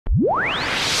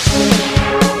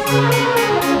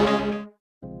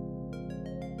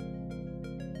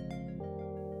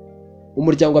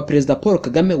Umuryango wa Perezida Paul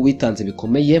Kagame witanze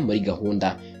bikomeye muri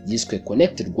gahunda yiswe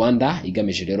Connect Rwanda,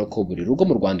 igamije rero ko buri rugo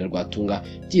mu Rwanda rwatunga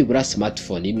byibura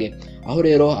smartphone imwe, aho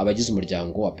rero abagize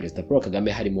umuryango wa Perezida Paul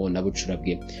Kagame harimo n'abucura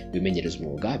bwe bimenyereza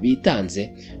umwuga bitanze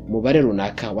umubare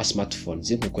runaka wa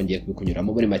smartphones, nkuko ngiye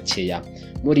kubikunyuramo muri makeya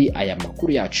muri aya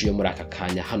makuru yacu yo muri aka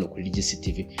kanya hano kuri RGC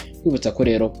TV. Kwibutsa ko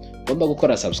rero ugomba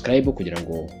gukora subscribe kugira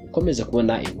ngo ukomeze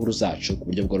kubona inkuru zacu ku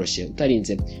buryo bworoshye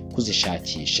utarinze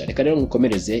kuzishakisha. Reka rero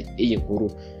ngukomereze iyi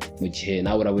nkuru mu gihe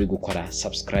nawe uraba uri gukora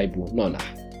subscribe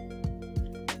nonaha.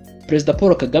 Perezida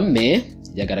Paul Kagame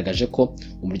yagaragaje ko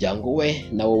umuryango we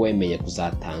nawo wemeye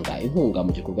kuzatanga inkunga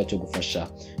mu gikorwa cyo gufasha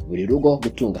buri rugo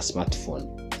gutunga smartphone.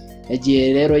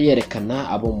 Yagiye rero yerekana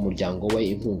abo mu muryango we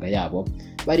inkunga yabo,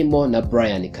 barimo na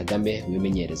Brian Kagame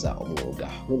wimenyereza umwuga.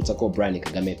 Nkubutsa ko Brian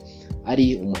Kagame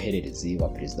ari umuhererezi wa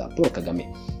Perezida Paul Kagame.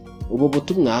 Ubu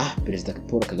butumwa Perezida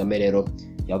Paul Kagame rero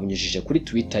yabunyujije kuri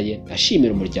Twitter ye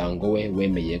ashimira umuryango we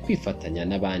wemeye kwifatanya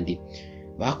n'abandi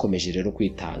bakomeje rero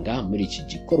kwitanga muri iki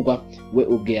gikorwa we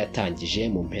ubwe yatangije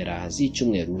mu mpera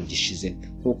z'icyumweru gishize,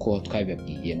 nkuko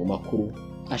twabibabwiye mu makuru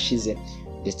ashize,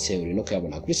 ndetse uri no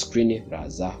kuyabona kuri screen.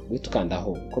 Uraza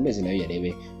gutukandaho ukomeze nayo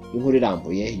yarebe inkuru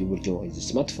irambuye y'uburyo izi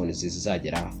smartphones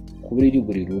zizagera kuri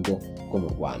buri rugo rwo mu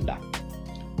Rwanda.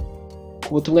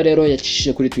 Ku butumwa rero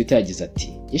yacishije kuri Twitter yagize ati: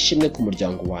 "Ishimwe ku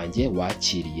muryango wanjye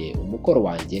wakiriye umukoro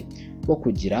wanjye wo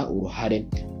kugira uruhare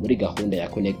muri gahunda ya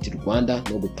Connect Rwanda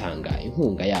no gutanga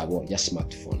inkunga yabo ya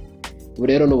smartphone." Ubu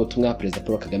rero n'ubutumwa Perezida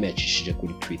Paul Kagame yacishije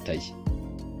kuri Twitter ye.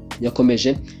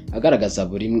 Yakomeje agaragaza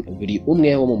buri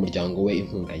umwe wo mu muryango we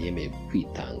inkunga yemeye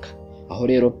kwitanga, aho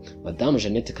rero Madame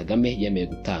Jeannette Kagame yemeye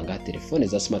gutanga telefone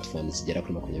za smartphone zigera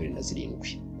kuri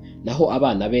 27. Naho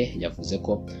abana be yavuze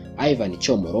ko Ivan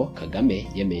Cyomoro Kagame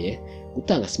yemeye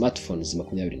gutanga smartphones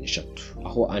 23,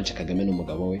 aho Ange Kagame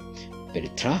n'umugabo we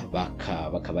Bertrand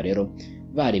bakaba rero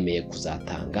baremeye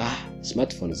kuzatanga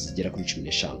smartphones zigera kuri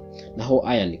 15. Naho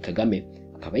Ian Kagame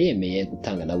akaba yemeye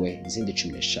gutanga nawe izindi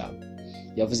 15.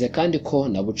 Yavuze kandi ko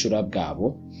na bucura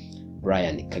bwabo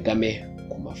Brian Kagame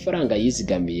ku mafaranga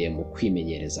yizigamiye mu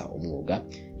kwimenyereza umwuga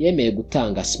yemeye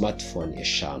gutanga smartphone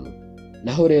 5.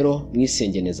 Naho rero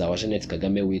mwisengeneza wa Jeannette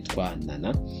Kagame witwa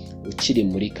Nana ukiri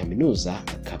muri kaminuza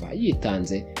akaba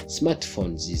yitanze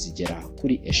smartphones zigera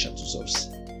kuri 3 zose.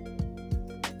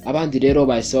 Abandi rero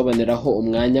bahise baboneraho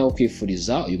umwanya wo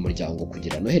kwifuriza uyu muryango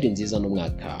kugira Noheli nziza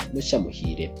n'umwaka mushya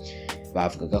muhire.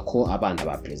 Bavugaga ko abana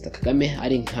ba Perezida Kagame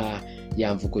ari nka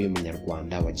ya mvugo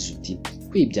y'umunyarwanda wagize uti: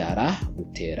 "Kwibyara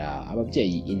gutera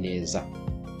ababyeyi ineza."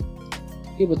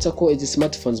 Kwibutsa ko izi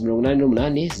smartphones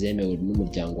 88 zemewe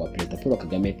n'umuryango wa Perezida Paul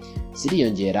Kagame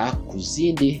ziriyongera ku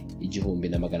zindi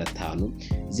 1500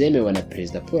 zemewe na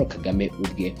Perezida Paul Kagame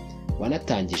ubwe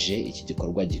wanatangije iki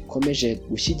gikorwa gikomeje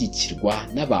gushyigikirwa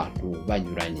n'abantu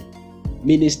banyuranye.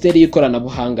 Minisiteri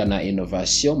y'Ikoranabuhanga na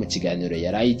Innovation mu kiganiro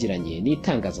yarayigiranye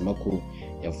n'itangazamakuru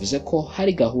yavuze ko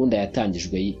hari gahunda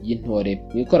yatangijwe y'intore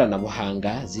mu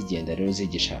ikoranabuhanga zigenda rero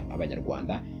zigisha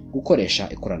abanyarwanda gukoresha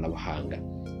ikoranabuhanga.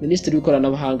 Minisitiri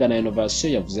w'Ikoranabuhanga na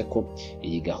Innovation yavuze ko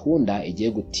iyi gahunda igiye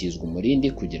gutizwa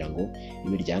umurindi kugira ngo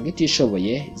imiryango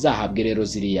itishoboye izahabwe rero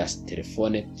ziriya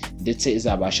telefone ndetse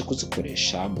izabashe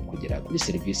kuzikoresha mu kugera kuri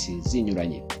serivisi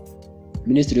zinyuranye.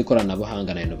 Minisitiri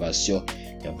w'Ikoranabuhanga na Innovation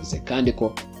yavuze kandi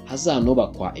ko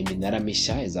hazanubakwa iminara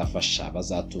mishya izafasha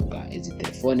abazatunga izi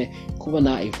telefone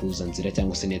kubona ihuzanzira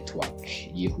cyangwa se network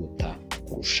yihuta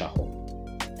kurushaho.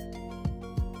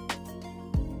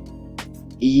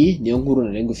 Iyi niyo nkuru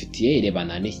nari ngufitiye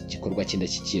irebana n'iki gikorwa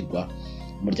cy'indashyikirwa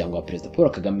umuryango wa Perezida Paul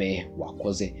Kagame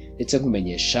wakoze, ndetse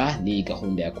nkumenyesha n'iyi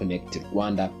gahunda ya Connect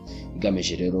Rwanda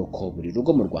igamije rero ko buri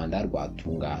rugo mu Rwanda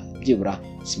rwatunga byibura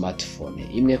smartphone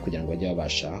imwe kugira ngo bajye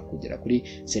babasha kugera kuri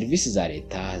serivisi za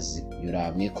leta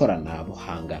zinyura mu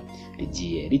ikoranabuhanga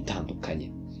rigiye ritandukanye.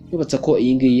 Yubatse ko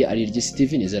iyi ngiyi ari RGC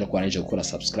TV, nizera ko warangije gukora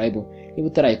subscribe. Niba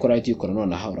utarayikora ahita uyikora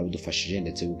nonaha urabidufashije,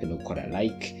 ndetse wibuke no gukora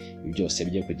like. Ibi byose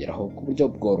bigiye kugeraho ku buryo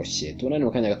bworoshye. Tubonane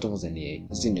mu kanya gato nkuzaniye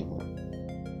izindi nkuru.